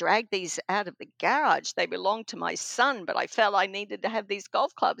why I dragged these out of the garage. They belong to my son, but I felt I needed to have these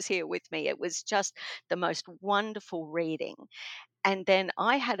golf clubs here with me." It was just the most wonderful reading. And then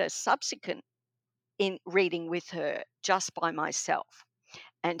I had a subsequent in reading with her just by myself,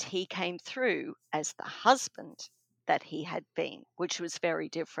 and he came through as the husband that he had been, which was very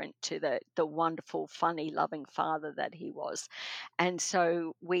different to the wonderful, funny, loving father that he was. And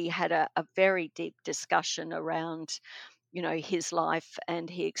so we had a very deep discussion around his life, and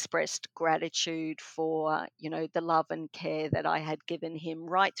he expressed gratitude for the love and care that I had given him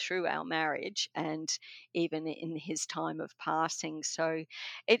right through our marriage and even in his time of passing. So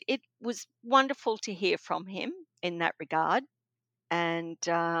it was wonderful to hear from him in that regard. And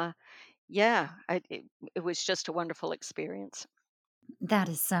yeah, it was just a wonderful experience. that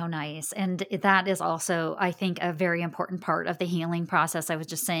is so nice. And that is also, I think, a very important part of the healing process. I was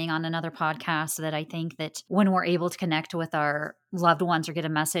just saying on another podcast that I think that when we're able to connect with our loved ones or get a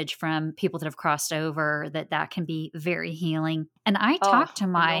message from people that have crossed over, that can be very healing. And I Oh, talk to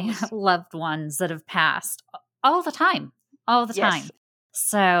my enormous. loved ones that have passed all the time, all the Yes. time.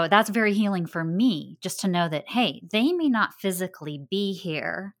 So that's very healing for me just to know that, hey, they may not physically be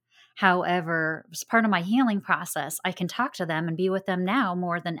here. However, as part of my healing process, I can talk to them and be with them now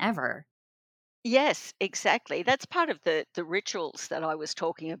more than ever. Yes, exactly. That's part of the rituals that I was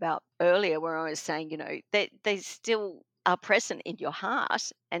talking about earlier, where I was saying, they still are present in your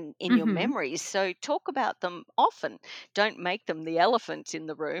heart and in your Mhm. memories. So talk about them often. Don't make them the elephant in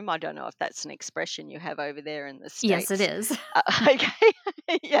the room. I don't know if that's an expression you have over there in the Yes, it States. is. Okay.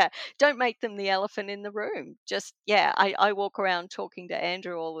 Yeah. Don't make them the elephant in the room. Just, yeah, I walk around talking to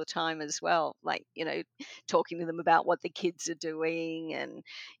Andrew all the time as well, like, talking to them about what the kids are doing. And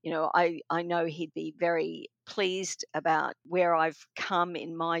I know he'd be very pleased about where I've come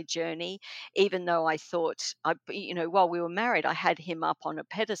in my journey, even though I thought while we were married, I had him up on a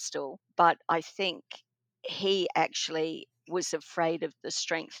pedestal, but I think he actually was afraid of the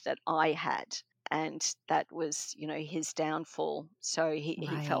strength that I had. And that was, his downfall. So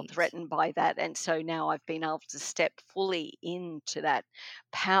he felt Right. threatened by that. And so now I've been able to step fully into that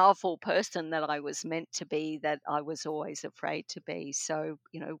powerful person that I was meant to be, that I was always afraid to be. So,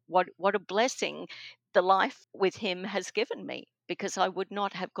 what a blessing the life with him has given me, because I would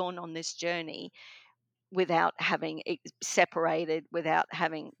not have gone on this journey without having separated, without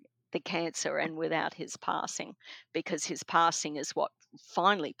having the cancer, and without his passing, because his passing is what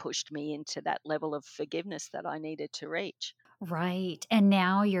finally pushed me into that level of forgiveness that I needed to reach. Right. And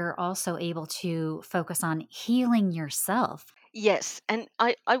now you're also able to focus on healing yourself. Yes, and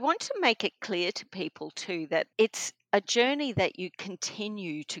I want to make it clear to people too that it's a journey that you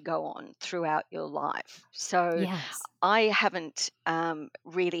continue to go on throughout your life. So Yes. I haven't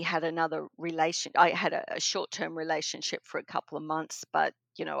really had another relation. I had a short-term relationship for a couple of months, but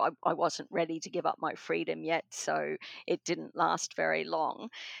I wasn't ready to give up my freedom yet, so it didn't last very long.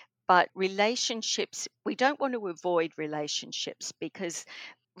 But relationships, we don't want to avoid relationships, because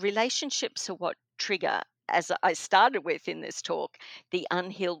relationships are what trigger, as I started with in this talk, the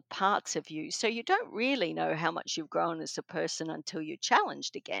unhealed parts of you. So you don't really know how much you've grown as a person until you're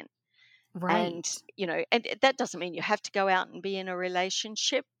challenged again. And, Right. that doesn't mean you have to go out and be in a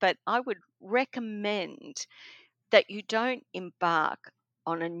relationship, but I would recommend that you don't embark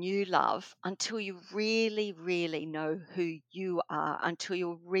on a new love until you really, really know who you are, until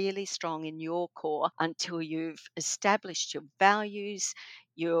you're really strong in your core, until you've established your values,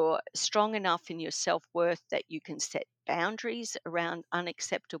 you're strong enough in your self worth that you can set boundaries around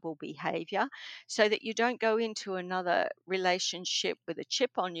unacceptable behavior, so that you don't go into another relationship with a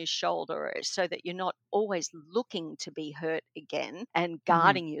chip on your shoulder, so that you're not always looking to be hurt again and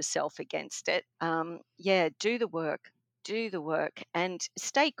Mhm. guarding yourself against it. Yeah, do the work and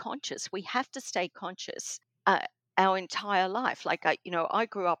stay conscious. We have to stay conscious our entire life. Like I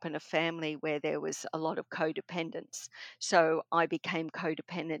grew up in a family where there was a lot of codependence. So I became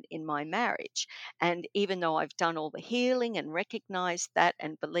codependent in my marriage. And even though I've done all the healing and recognized that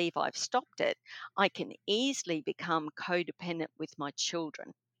and believe I've stopped it, I can easily become codependent with my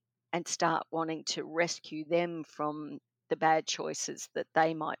children and start wanting to rescue them from the bad choices that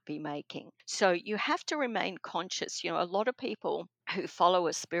they might be making. So you have to remain conscious. A lot of people who follow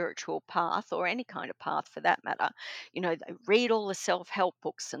a spiritual path, or any kind of path for that matter, they read all the self-help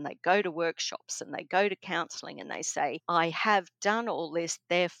books and they go to workshops and they go to counseling and they say, I have done all this,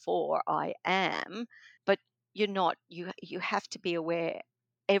 therefore I am. But you're not. You have to be aware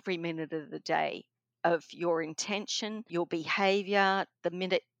every minute of the day of your intention, your behavior. The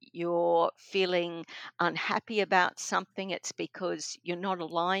minute you're feeling unhappy about something, it's because you're not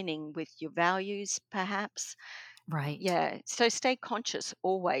aligning with your values, perhaps. Right. Yeah. So stay conscious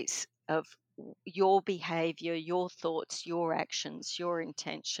always of your behavior, your thoughts, your actions, your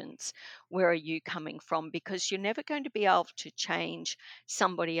intentions. Where are you coming from? Because you're never going to be able to change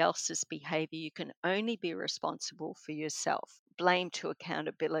somebody else's behavior. You can only be responsible for yourself. Blame to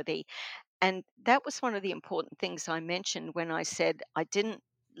accountability. And that was one of the important things I mentioned when I said I didn't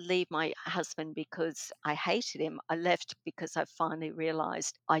leave my husband because I hated him. I left because I finally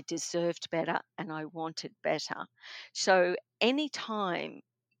realized I deserved better and I wanted better. So anytime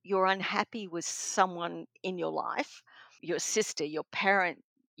you're unhappy with someone in your life, your sister, your parent,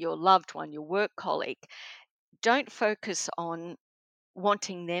 your loved one, your work colleague, don't focus on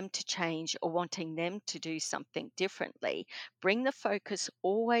wanting them to change or wanting them to do something differently. Bring the focus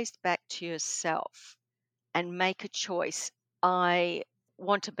always back to yourself and make a choice. I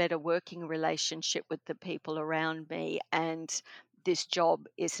want a better working relationship with the people around me, and this job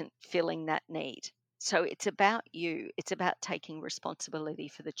isn't filling that need. So it's about you. It's about taking responsibility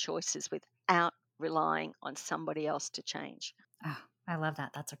for the choices without relying on somebody else to change. Oh, I love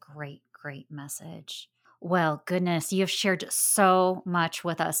that. That's a great, great message. Well, goodness, you've shared so much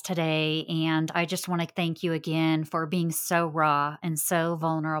with us today. And I just want to thank you again for being so raw and so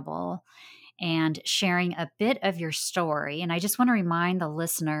vulnerable and sharing a bit of your story. And I just want to remind the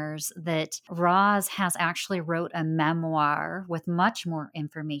listeners that Roz has actually wrote a memoir with much more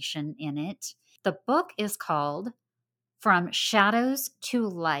information in it. The book is called From Shadows to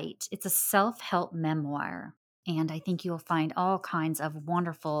Light. It's a self-help memoir. And I think you'll find all kinds of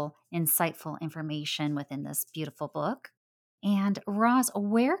wonderful, insightful information within this beautiful book. And Roz,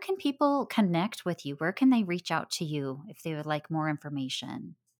 where can people connect with you? Where can they reach out to you if they would like more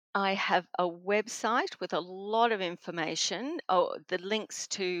information? I have a website with a lot of information. Oh, the links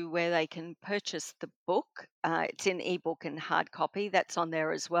to where they can purchase the book. It's in ebook and hard copy. That's on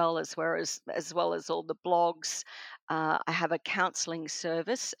there as well as all the blogs. I have a counselling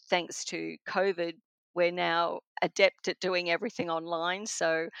service. Thanks to COVID, we're now adept at doing everything online.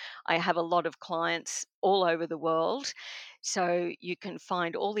 So I have a lot of clients all over the world. So you can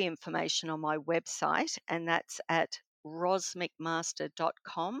find all the information on my website, and that's at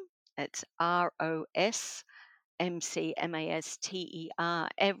rosmcmaster.com. It's ROSMCMASTER.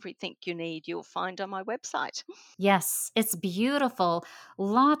 Everything you need, you'll find on my website. Yes, it's beautiful.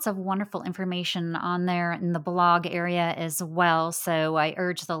 Lots of wonderful information on there in the blog area as well. So I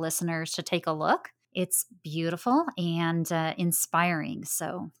urge the listeners to take a look. It's beautiful and inspiring.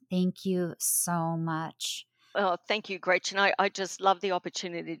 So thank you so much. Oh, thank you, Gretchen. I just love the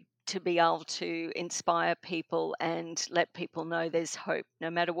opportunity to be able to inspire people and let people know there's hope. No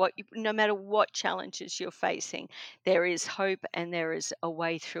matter what challenges you're facing, there is hope and there is a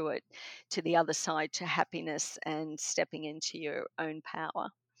way through it to the other side, to happiness and stepping into your own power.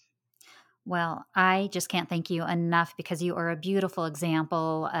 Well, I just can't thank you enough because you are a beautiful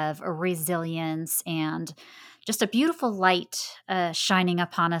example of resilience and just a beautiful light shining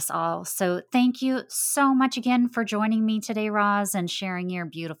upon us all. So, thank you so much again for joining me today, Roz, and sharing your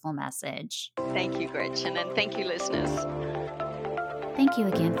beautiful message. Thank you, Gretchen, and thank you, listeners. Thank you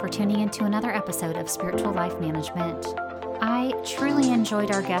again for tuning into another episode of Spiritual Life Management. I truly enjoyed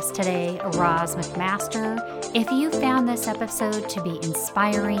our guest today, Ros McMaster. If you found this episode to be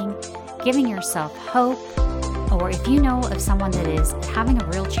inspiring, giving yourself hope, or if you know of someone that is having a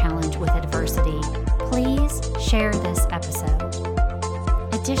real challenge with adversity, please share this episode.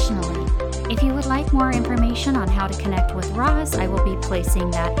 Additionally, if you would like more information on how to connect with Ros, I will be placing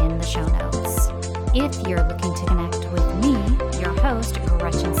that in the show notes. If you're looking to connect with me, your host,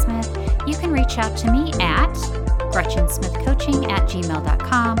 Gretchen Smith, you can reach out to me at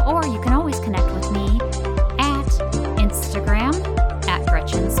GretchenSmithCoaching@gmail.com, or you can always connect with me at Instagram at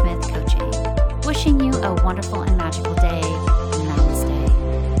Gretchen Smith Coaching. Wishing you a wonderful and magical day.